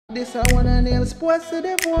This I wanna nail sports to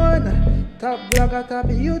the bone. Top blogger, top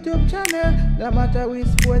YouTube channel. No matter which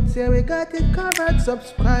sports, yeah, we got it covered.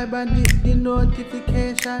 Subscribe and hit the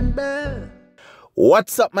notification bell.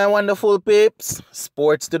 What's up, my wonderful peeps?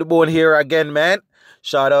 Sports to the bone here again, man.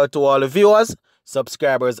 Shout out to all the viewers,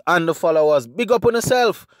 subscribers, and the followers. Big up on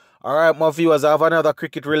yourself. Alright, my viewers, I have another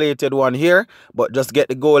cricket-related one here. But just get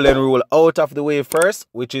the golden rule out of the way first,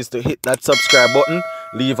 which is to hit that subscribe button,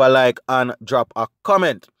 leave a like, and drop a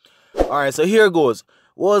comment. Alright, so here goes.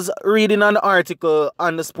 Was reading an article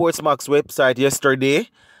on the Sportsmax website yesterday,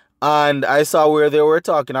 and I saw where they were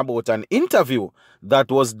talking about an interview that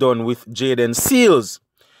was done with Jayden Seales.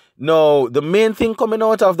 Now, the main thing coming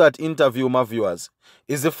out of that interview, my viewers,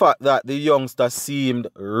 is the fact that the youngster seemed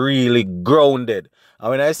really grounded.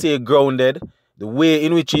 And when I say grounded, the way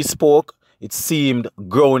in which he spoke, it seemed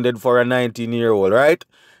grounded for a 19-year-old, right?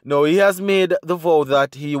 Now, he has made the vow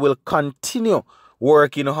that he will continue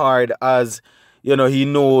working hard, as you know, he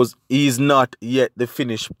knows he's not yet the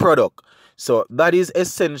finished product. So that is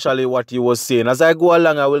essentially what he was saying. As I go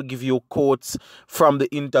along, I will give you quotes from the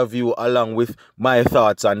interview along with my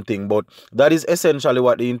thoughts and things. But that is essentially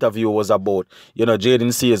what the interview was about. You know, Jayden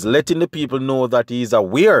Seales letting the people know that he's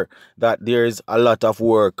aware that there's a lot of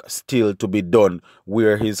work still to be done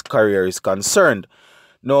where his career is concerned.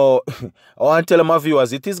 Now, I want to tell my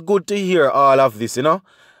viewers, it is good to hear all of this, you know,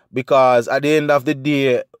 because at the end of the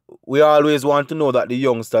day, we always want to know that the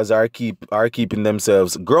youngsters are keeping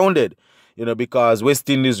themselves grounded, you know, because West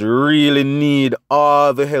Indies really need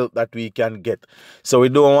all the help that we can get. So we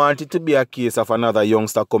don't want it to be a case of another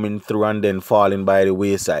youngster coming through and then falling by the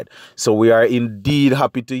wayside. So we are indeed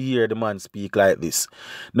happy to hear the man speak like this.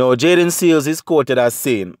 Now, Jayden Seales is quoted as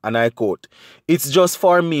saying, and I quote, "It's just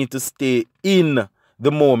for me to stay in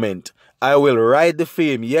the moment. I will ride the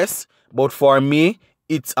fame, yes, but for me,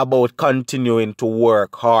 it's about continuing to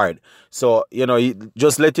work hard." So, you know,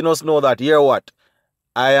 just letting us know that, hear what?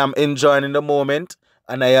 I am enjoying the moment,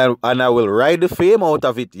 and I will ride the fame out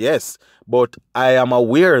of it, yes. But I am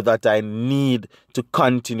aware that I need to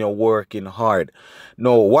continue working hard.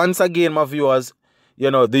 Now, once again, my viewers,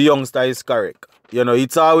 you know, the youngster is correct. You know,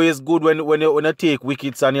 it's always good when you take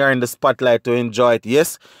wickets and you're in the spotlight to enjoy it,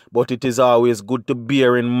 yes. But it is always good to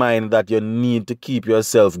bear in mind that you need to keep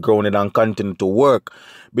yourself grounded and continue to work,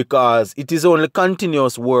 because it is only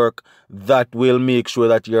continuous work that will make sure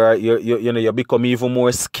that you become even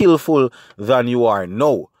more skillful than you are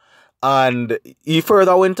now. And he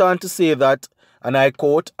further went on to say that, and I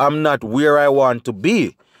quote, "I'm not where I want to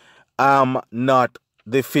be. I'm not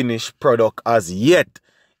the finished product as yet."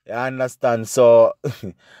 You understand? So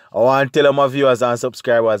I want to tell my viewers and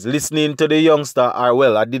subscribers, listening to the youngster, or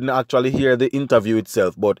well, I didn't actually hear the interview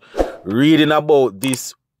itself, but reading about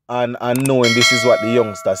this and knowing this is what the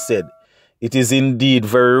youngster said, it is indeed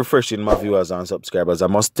very refreshing, my viewers and subscribers. I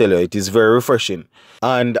must tell you, it is very refreshing.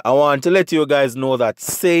 And I want to let you guys know that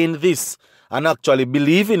saying this and actually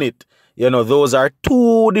believing it, you know, those are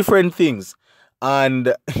two different things.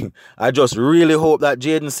 And I just really hope that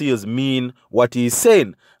Jayden Seales mean what he's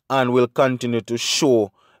saying and will continue to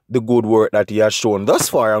show the good work that he has shown thus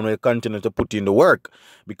far, and will continue to put in the work.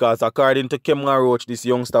 Because according to Kemar Roach, this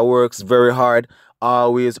youngster works very hard,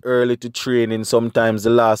 always early to training, sometimes the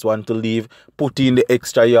last one to leave, put in the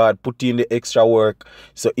extra yard, put in the extra work.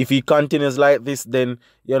 So if he continues like this, then,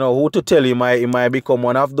 you know, who to tell him, he might become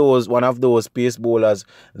one of those pace bowlers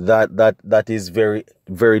that is very,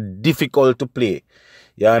 very difficult to play.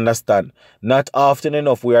 You understand? Not often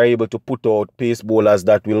enough we are able to put out pace bowlers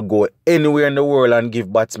that will go anywhere in the world and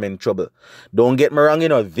give batsmen trouble. Don't get me wrong, you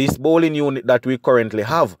know, this bowling unit that we currently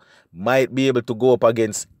have might be able to go up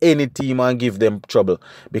against any team and give them trouble,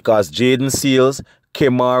 because Jayden Seales,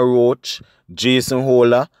 Kemar Roach, Jason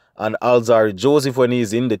Holder, and Alzarri Joseph, when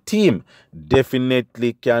he's in the team,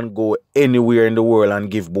 definitely can go anywhere in the world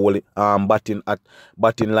and give batting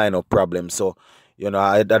lineup problems. So, you know,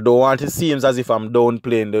 I don't want it seems as if I'm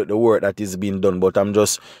downplaying the work that is being done, but I'm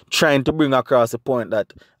just trying to bring across the point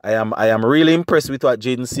that I am really impressed with what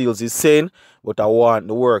Jayden Seales is saying, but I want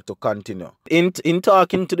the work to continue. In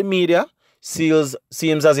talking to the media, Seales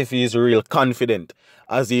seems as if he is real confident,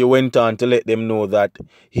 as he went on to let them know that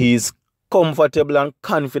he's comfortable and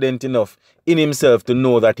confident enough in himself to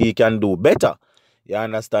know that he can do better. You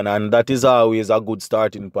understand? And that is always a good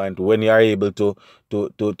starting point when you are able to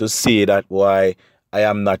say that, why I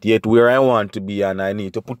am not yet where I want to be and I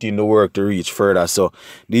need to put in the work to reach further. So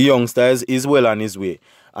the youngster is well on his way.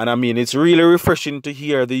 And I mean, it's really refreshing to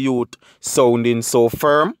hear the youth sounding so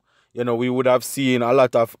firm. You know, we would have seen a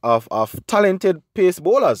lot of talented pace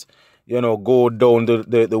bowlers, you know, go down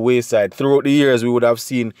the wayside. Throughout the years, we would have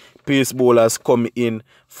seen pace bowlers come in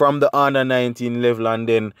from the under 19 level, and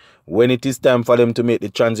then when it is time for them to make the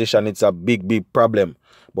transition, it's a big problem.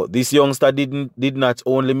 But this youngster did not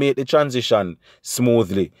only make the transition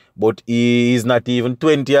smoothly, but he is not even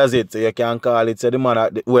 20 years yet, so you can call it. So the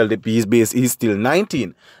man, he's still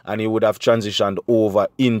 19, and he would have transitioned over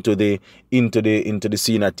into the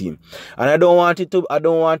senior team. And I don't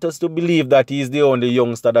want us to believe that he's the only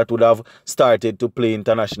youngster that would have started to play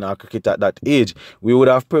international cricket at that age. We would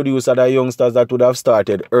have produced other youngsters that would have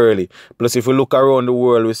started early. Plus, if we look around the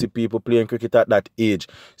world, we see people playing cricket at that age.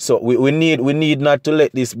 So we need not to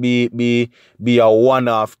let this be a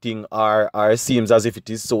one-off thing or seems as if it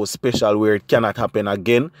is so special where it cannot happen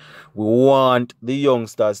again. We want the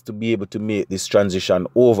youngsters to be able to make this transition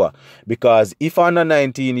over, because if under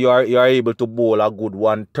 19 you are able to bowl a good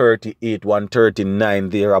 138, 139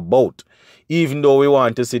 thereabout, even though we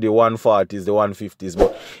want to see the 140s, the 150s.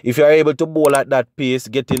 But if you're able to bowl at that pace,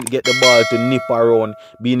 get the ball to nip around,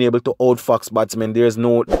 being able to outfox batsmen, there's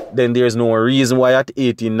no reason why at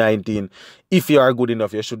 18, 19, if you are good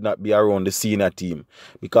enough, you should not be around the senior team.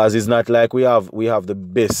 Because it's not like we have the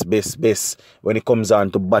best when it comes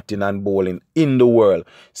on to batting and bowling in the world.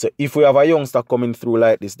 So if we have a youngster coming through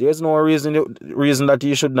like this, there's no reason that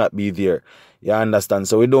he should not be there. You understand?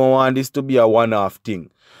 So we don't want this to be a one-off thing.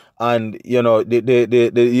 And, you know,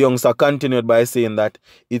 the youngster continued by saying that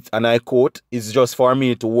it's, and I quote, "It's just for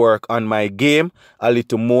me to work on my game a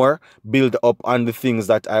little more, build up on the things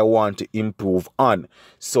that I want to improve on."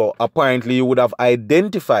 So apparently he would have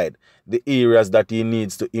identified the areas that he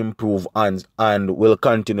needs to improve on and will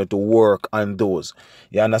continue to work on those.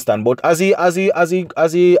 You understand? But as he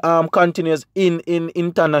continues in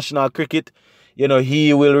international cricket, you know,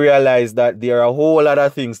 he will realize that there are a whole lot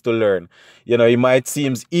of things to learn. You know, it might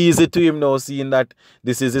seem easy to him now, seeing that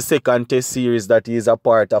this is the second test series that he is a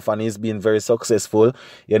part of, and he's been very successful.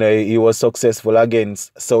 You know, he was successful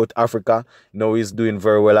against South Africa. Now he's doing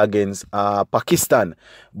very well against Pakistan.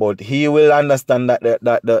 But he will understand that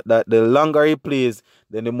the longer he plays,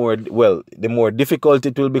 then the more difficult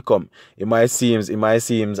it will become. It might seem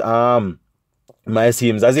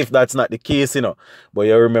as if that's not the case, you know. But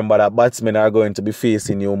you remember that batsmen are going to be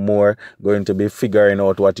facing you more, going to be figuring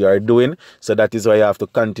out what you are doing. So that is why you have to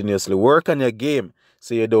continuously work on your game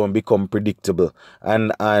so you don't become predictable.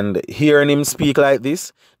 And hearing him speak like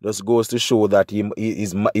this just goes to show that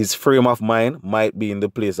his frame of mind might be in the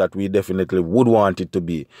place that we definitely would want it to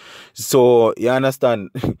be. So you understand,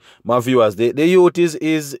 my viewers, the youth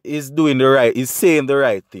is doing the right, is saying the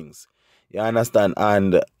right things. You understand?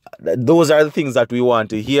 And those are the things that we want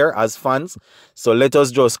to hear as fans. So let us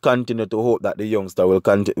just continue to hope that the youngster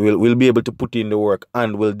will be able to put in the work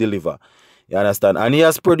and will deliver. You understand? And he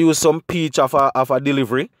has produced some peach of a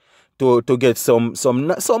delivery to get some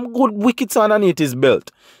good wickets underneath his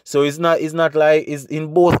belt. So it's not like it's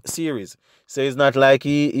in both series. So it's not like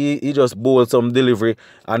he just bowled some delivery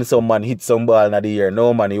and some man hit some ball in the air.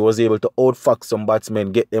 No, man, he was able to outfox some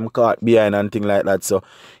batsmen, get them caught behind and things like that. So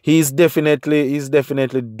he's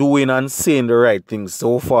definitely doing and saying the right things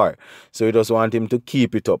so far. So we just want him to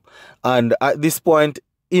keep it up. And at this point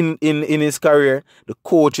in his career, the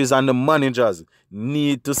coaches and the managers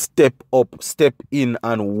need to step in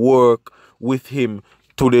and work with him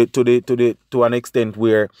to an extent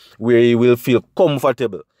where he will feel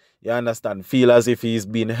comfortable. You understand? Feel as if he's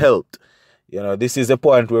been helped. You know, this is a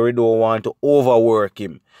point where we don't want to overwork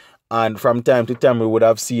him. And from time to time, we would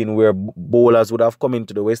have seen where bowlers would have come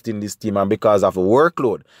into the West Indies team, and because of the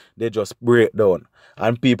workload, they just break down.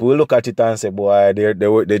 And people will look at it and say, boy,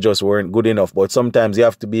 they just weren't good enough. But sometimes you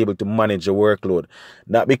have to be able to manage the workload.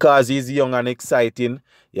 Not because he's young and exciting,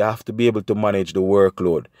 you have to be able to manage the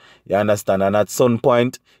workload. You understand? And at some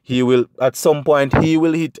point, he will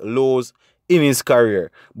hit lows in his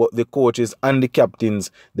career. But the coaches and the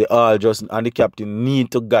captains, and the captain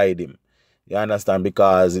need to guide him. You understand?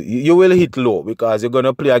 Because you will hit low, because you're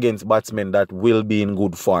gonna play against batsmen that will be in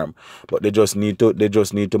good form, but they just need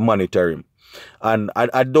to monitor him. And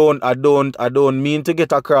I don't mean to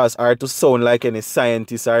get across or to sound like any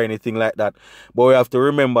scientist or anything like that, but we have to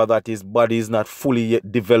remember that his body is not fully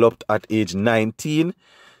yet developed at age 19.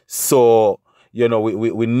 So, you know,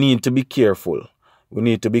 we need to be careful. We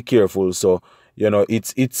need to be careful. So, you know,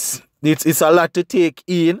 it's a lot to take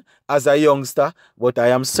in as a youngster, but I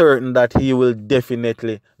am certain that he will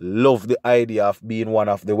definitely love the idea of being one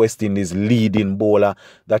of the West Indies leading bowler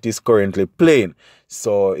that is currently playing.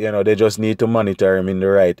 So, you know, they just need to monitor him in the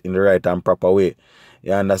right and proper way.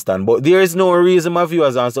 You understand? But there is no reason, my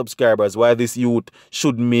viewers and subscribers, why this youth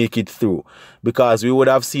should make it through. Because we would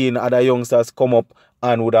have seen other youngsters come up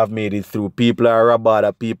and would have made it through. People like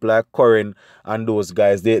Rabada, people like Curran and those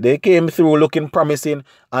guys, they came through looking promising,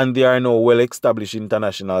 and they are now well-established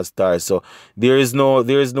international stars. So there is no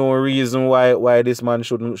reason why this man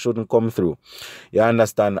shouldn't come through. You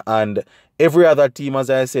understand? And every other team, as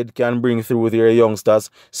I said, can bring through their youngsters.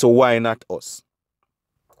 So why not us?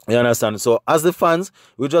 You understand? So as the fans,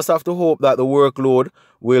 we just have to hope that the workload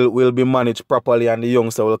will be managed properly and the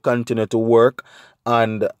youngster will continue to work.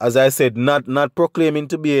 And as I said, not proclaiming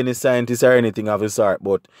to be any scientist or anything of his sort,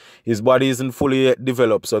 but his body isn't fully yet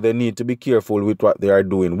developed, so they need to be careful with what they are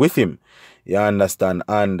doing with him. You understand?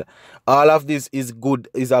 And all of this is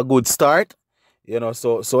a good start. You know,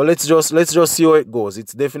 so let's just see how it goes.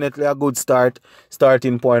 It's definitely a good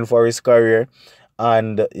starting point for his career.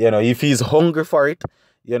 And you know, if he's hungry for it,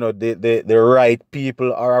 you know, the right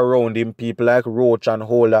people are around him, people like Roach and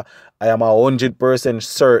Holder. I am 100%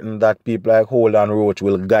 certain that people like Holder and Roach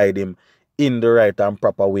will guide him in the right and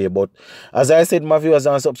proper way. But as I said, my viewers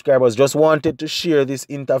and subscribers, just wanted to share this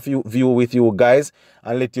interview with you guys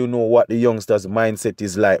and let you know what the youngsters' mindset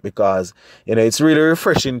is like, because you know, it's really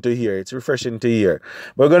refreshing to hear. It's refreshing to hear.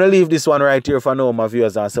 We're gonna leave this one right here for now, my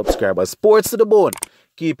viewers and subscribers. Sports to the bone,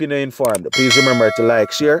 keeping you informed. Please remember to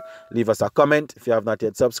like, share, leave us a comment. If you have not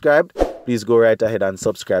yet subscribed, please go right ahead and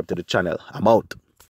subscribe to the channel. I'm out.